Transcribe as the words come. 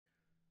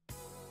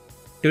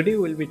Today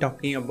we'll be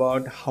talking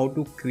about how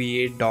to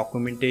create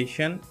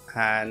documentation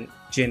and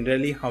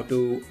generally how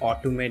to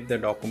automate the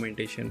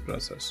documentation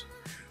process.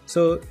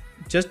 So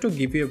just to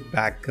give you a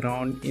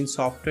background, in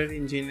software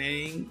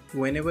engineering,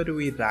 whenever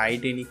we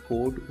write any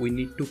code, we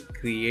need to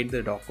create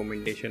the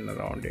documentation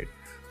around it.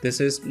 This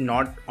is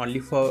not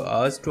only for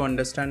us to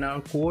understand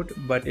our code,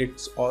 but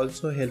it's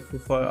also helpful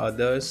for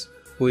others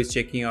who is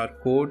checking our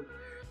code.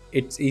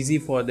 It's easy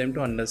for them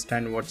to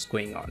understand what's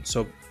going on.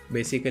 So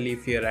basically,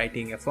 if you're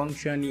writing a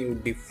function, you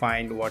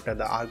define what are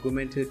the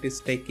arguments it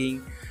is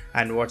taking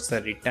and what's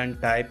the return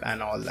type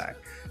and all that.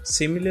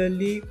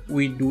 Similarly,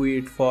 we do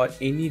it for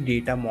any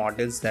data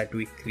models that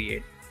we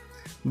create.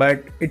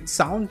 But it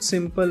sounds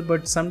simple,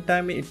 but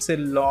sometimes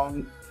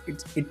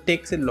it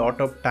takes a lot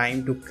of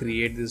time to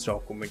create this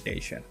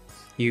documentation.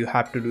 You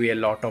have to do a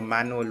lot of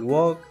manual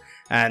work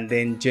and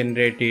then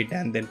generate it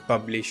and then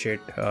publish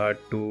it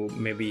to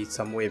maybe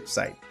some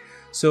website.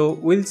 So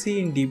we'll see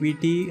in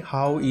DBT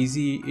how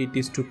easy it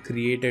is to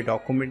create a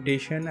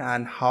documentation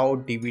and how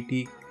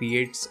DBT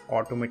creates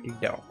automatic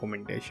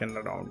documentation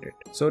around it.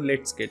 So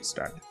let's get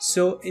started.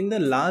 So in the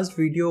last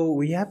video,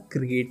 we have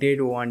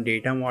created one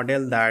data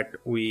model that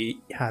we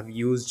have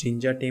used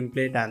Jinja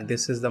template, and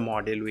this is the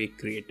model we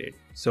created.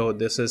 So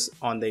this is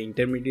on the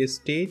intermediate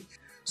stage.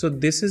 So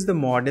this is the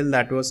model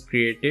that was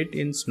created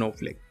in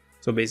Snowflake.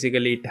 So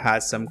basically it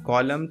has some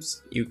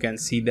columns. You can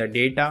see the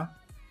data.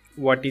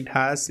 What it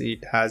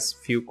has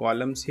few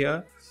columns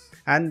here,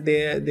 and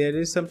there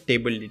is some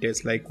table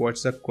details like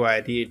what's the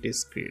query it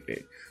is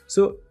created.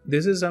 So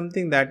this is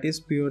something that is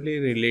purely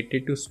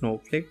related to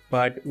Snowflake,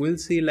 but we'll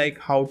see like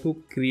how to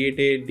create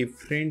a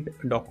different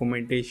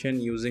documentation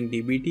using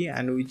DBT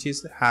and which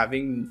is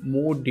having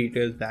more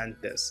details than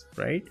this,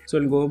 right? So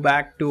we'll go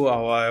back to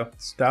our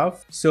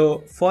stuff.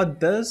 So for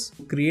this,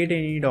 to create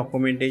any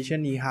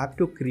documentation, you have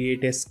to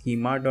create a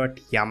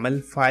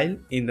schema.yaml file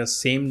in the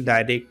same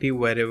directory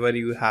wherever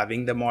you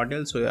having the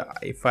model. So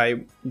if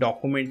I'm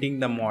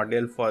documenting the model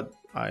if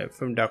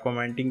I'm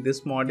documenting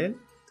this model,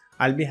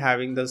 I'll be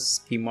having the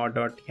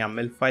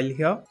schema.yaml file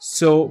here.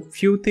 So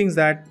few things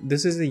that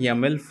this is the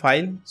YAML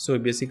file. So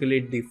basically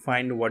it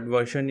defined what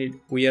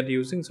version we are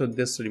using. So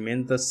this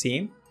remains the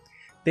same.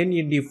 Then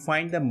you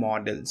define the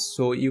models.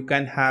 So you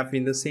can have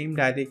in the same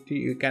directory,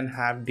 you can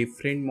have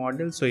different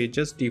models. So you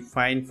just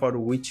define for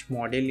which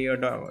model you're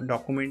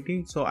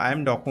documenting. So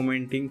I'm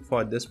documenting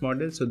for this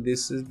model. So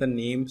this is the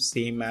name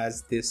same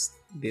as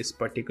this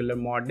particular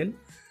model,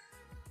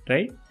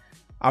 right?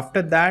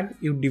 After that,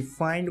 you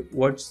define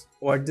what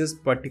this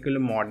particular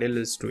model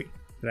is doing,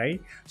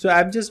 right? So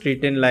I've just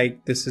written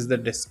like this is the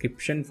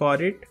description for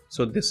it.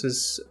 So this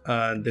is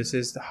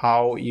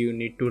how you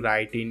need to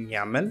write in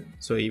YAML.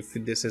 So if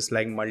this is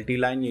like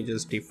multi-line, you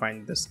just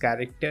define this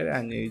character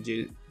and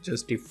you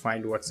just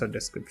define what's the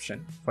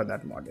description for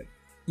that model.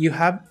 You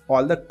have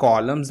all the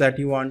columns that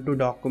you want to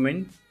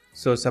document.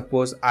 So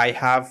suppose I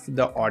have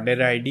the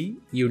order ID,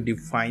 you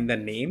define the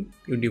name,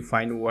 you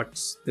define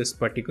what's this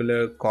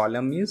particular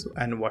column is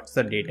and what's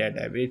the data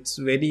type. It's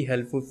very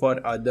helpful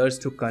for others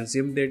to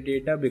consume their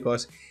data,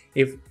 because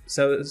if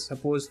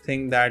suppose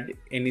think that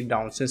any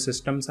downstream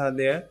systems are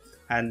there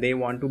and they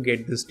want to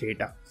get this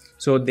data,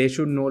 so they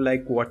should know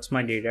like what's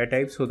my data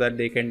type so that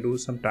they can do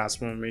some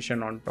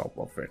transformation on top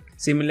of it.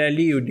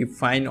 Similarly, you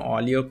define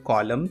all your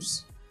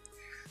columns.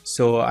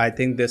 So I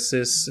think this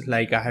is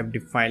like I have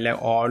defined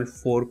like all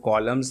 4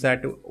 columns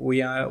that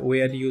we are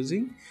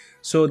using.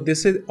 So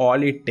this is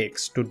all it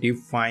takes to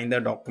define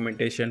the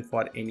documentation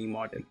for any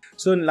model.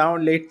 So now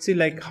let's see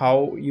like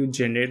how you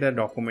generate the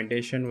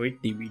documentation with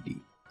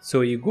DBT.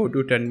 So you go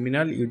to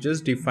terminal, you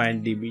just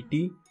define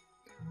DBT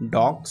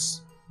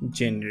docs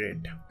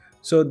generate.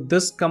 So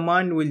this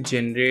command will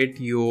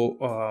generate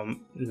your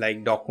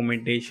like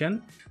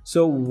documentation.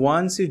 So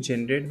once you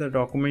generate the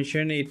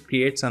documentation, it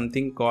creates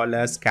something called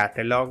as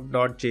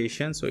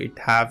catalog.json. So it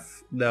have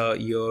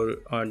your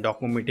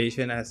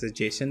documentation as a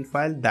JSON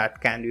file that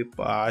can be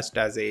passed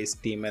as a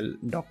HTML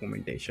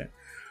documentation.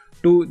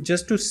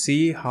 Just to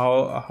see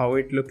how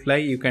it look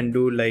like, you can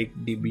do like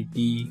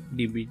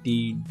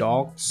dbt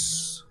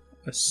docs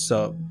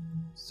serve.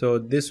 So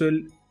this will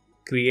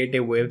create a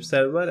web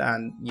server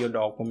and your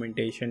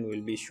documentation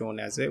will be shown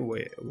as a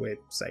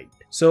website.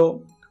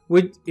 So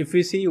if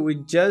you see,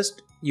 with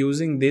just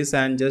using this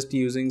and just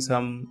using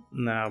some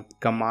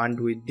command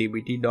with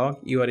dbt doc,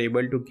 you are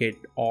able to get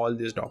all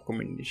this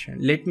documentation.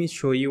 Let me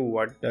show you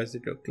what does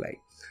it look like.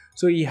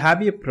 So you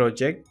have a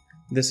project.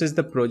 This is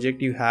the project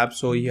you have.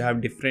 So you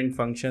have different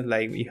functions,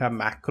 like you have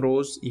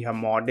macros, you have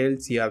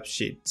models, you have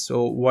sheets.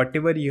 So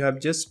whatever you have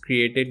just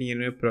created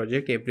in your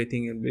project,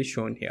 everything will be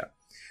shown here.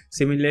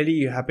 Similarly,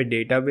 you have a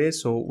database.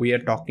 So we are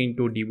talking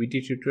to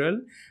DBT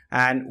tutorial,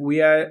 and we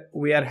are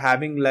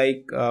having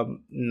like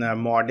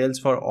models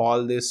for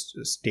all these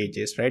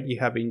stages, right? You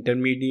have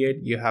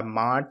intermediate, you have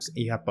marts,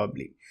 you have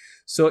public.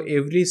 So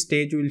every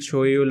stage will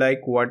show you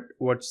like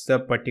what's the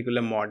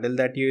particular model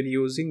that you're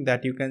using,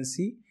 that you can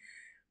see.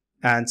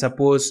 And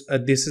suppose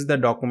this is the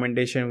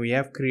documentation we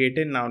have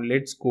created. Now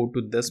let's go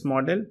to this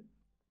model.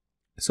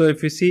 So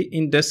if you see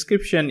in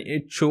description,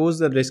 it shows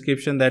the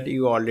description that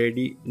you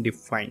already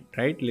defined,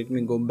 right? Let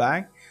me go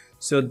back.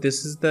 So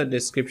this is the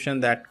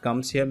description that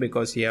comes here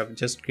because you have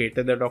just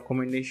created the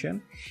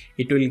documentation.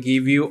 It will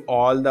give you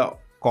all the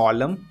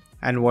column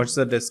and what's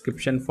the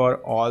description for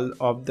all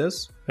of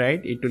this,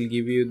 right? It will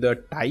give you the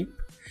type,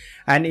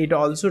 and it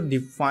also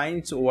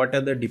defines what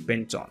are the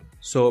depends on.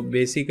 So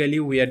basically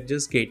we are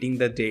just getting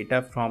the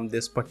data from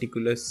this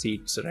particular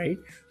sheets, right?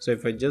 So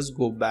if I just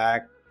go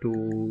back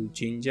to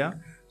Jinja,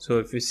 so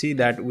if you see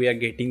that we are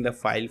getting the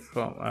file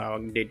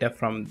from data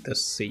from the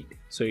sheet,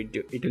 so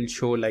it will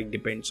show like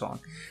depends on,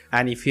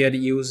 and if you are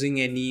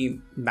using any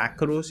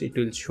macros, it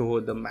will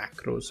show the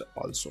macros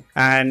also,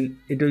 and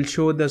it will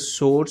show the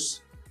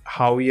source,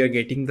 how you are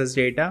getting this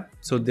data.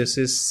 So this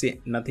is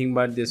nothing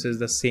but this is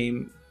the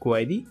same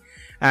query.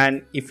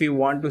 And if you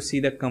want to see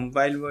the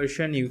compile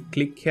version, you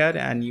click here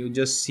and you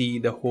just see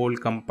the whole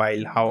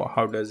compile,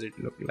 how does it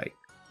look like.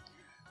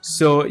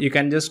 So you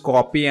can just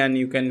copy and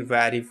you can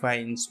verify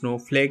in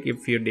Snowflake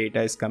if your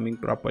data is coming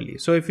properly.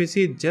 So if you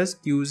see,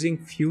 just using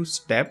few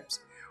steps,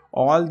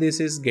 all this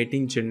is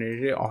getting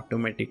generated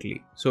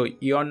automatically. So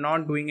you're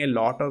not doing a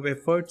lot of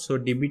effort. So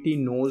DBT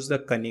knows the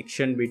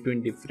connection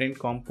between different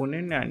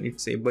components and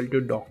it's able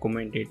to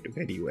document it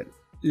very well.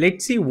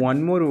 Let's see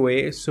one more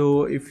way.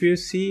 So if you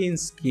see in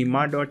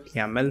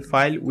schema.yaml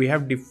file, we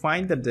have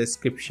defined the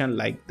description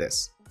like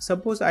this.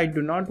 Suppose I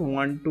do not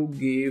want to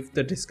give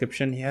the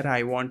description here.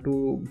 I want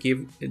to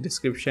give a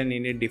description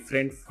in a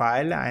different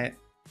file. I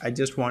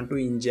just want to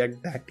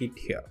inject that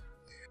here.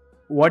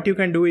 What you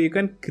can do, you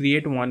can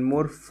create one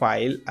more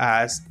file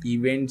as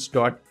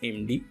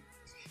events.md.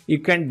 You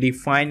can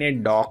define a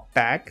doc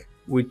tag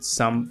with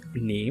some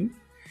name,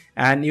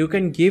 and you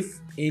can give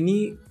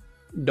any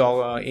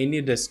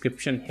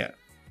description here,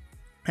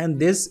 and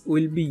this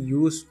will be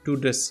used to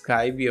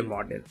describe your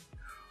model.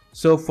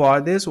 So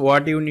for this,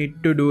 what you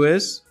need to do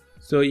is,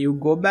 so you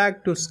go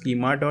back to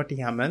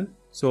schema.yaml.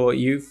 So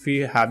if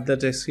you have the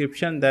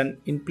description, then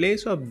in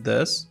place of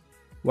this,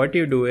 what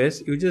you do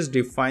is you just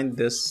define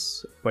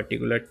this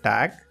particular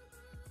tag.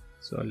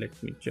 So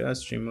let me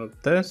just remove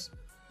this.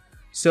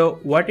 So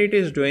what it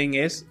is doing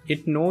is,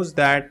 it knows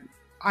that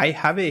I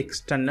have an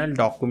external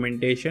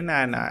documentation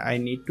and I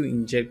need to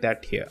inject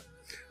that here.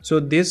 So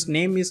this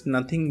name is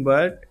nothing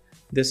but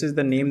this is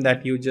the name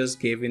that you just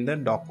gave in the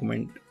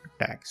document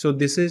tag. So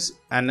this is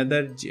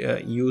another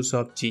use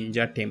of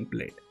Jinja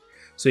template.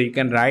 So you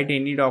can write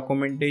any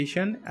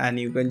documentation and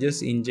you can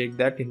just inject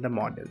that in the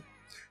model.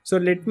 So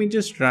let me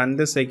just run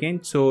this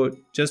again. So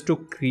just to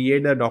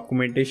create a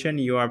documentation,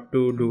 you have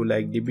to do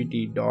like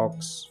dbt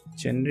docs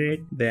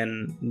generate,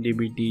 then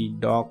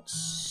dbt docs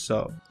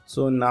serve.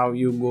 So now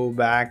you go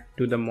back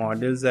to the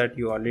models that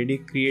you already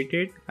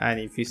created, and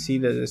if you see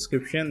the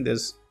description,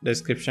 this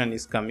description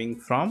is coming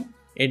from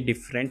a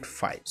different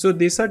file. So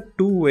these are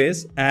two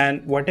ways,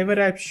 and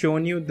whatever I've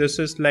shown you, this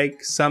is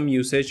like some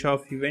usage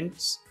of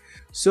events.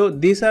 So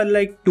these are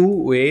like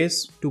two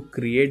ways to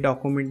create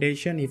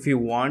documentation. If you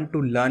want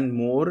to learn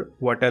more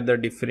what are the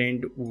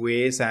different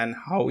ways and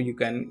how you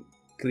can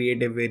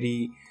create a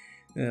very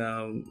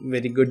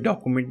good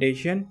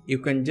documentation, you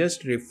can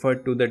just refer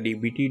to the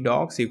DBT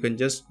docs. You can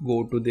just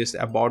go to this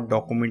about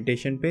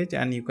documentation page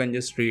and you can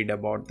just read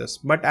about this.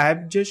 But I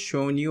have just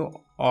shown you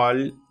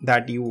all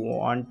that you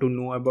want to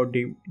know about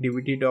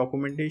DBT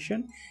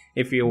documentation.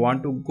 If you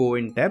want to go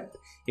in depth,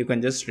 you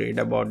can just read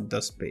about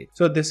this page.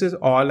 So this is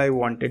all I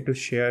wanted to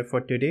share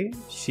for today.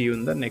 See you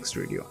in the next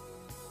video.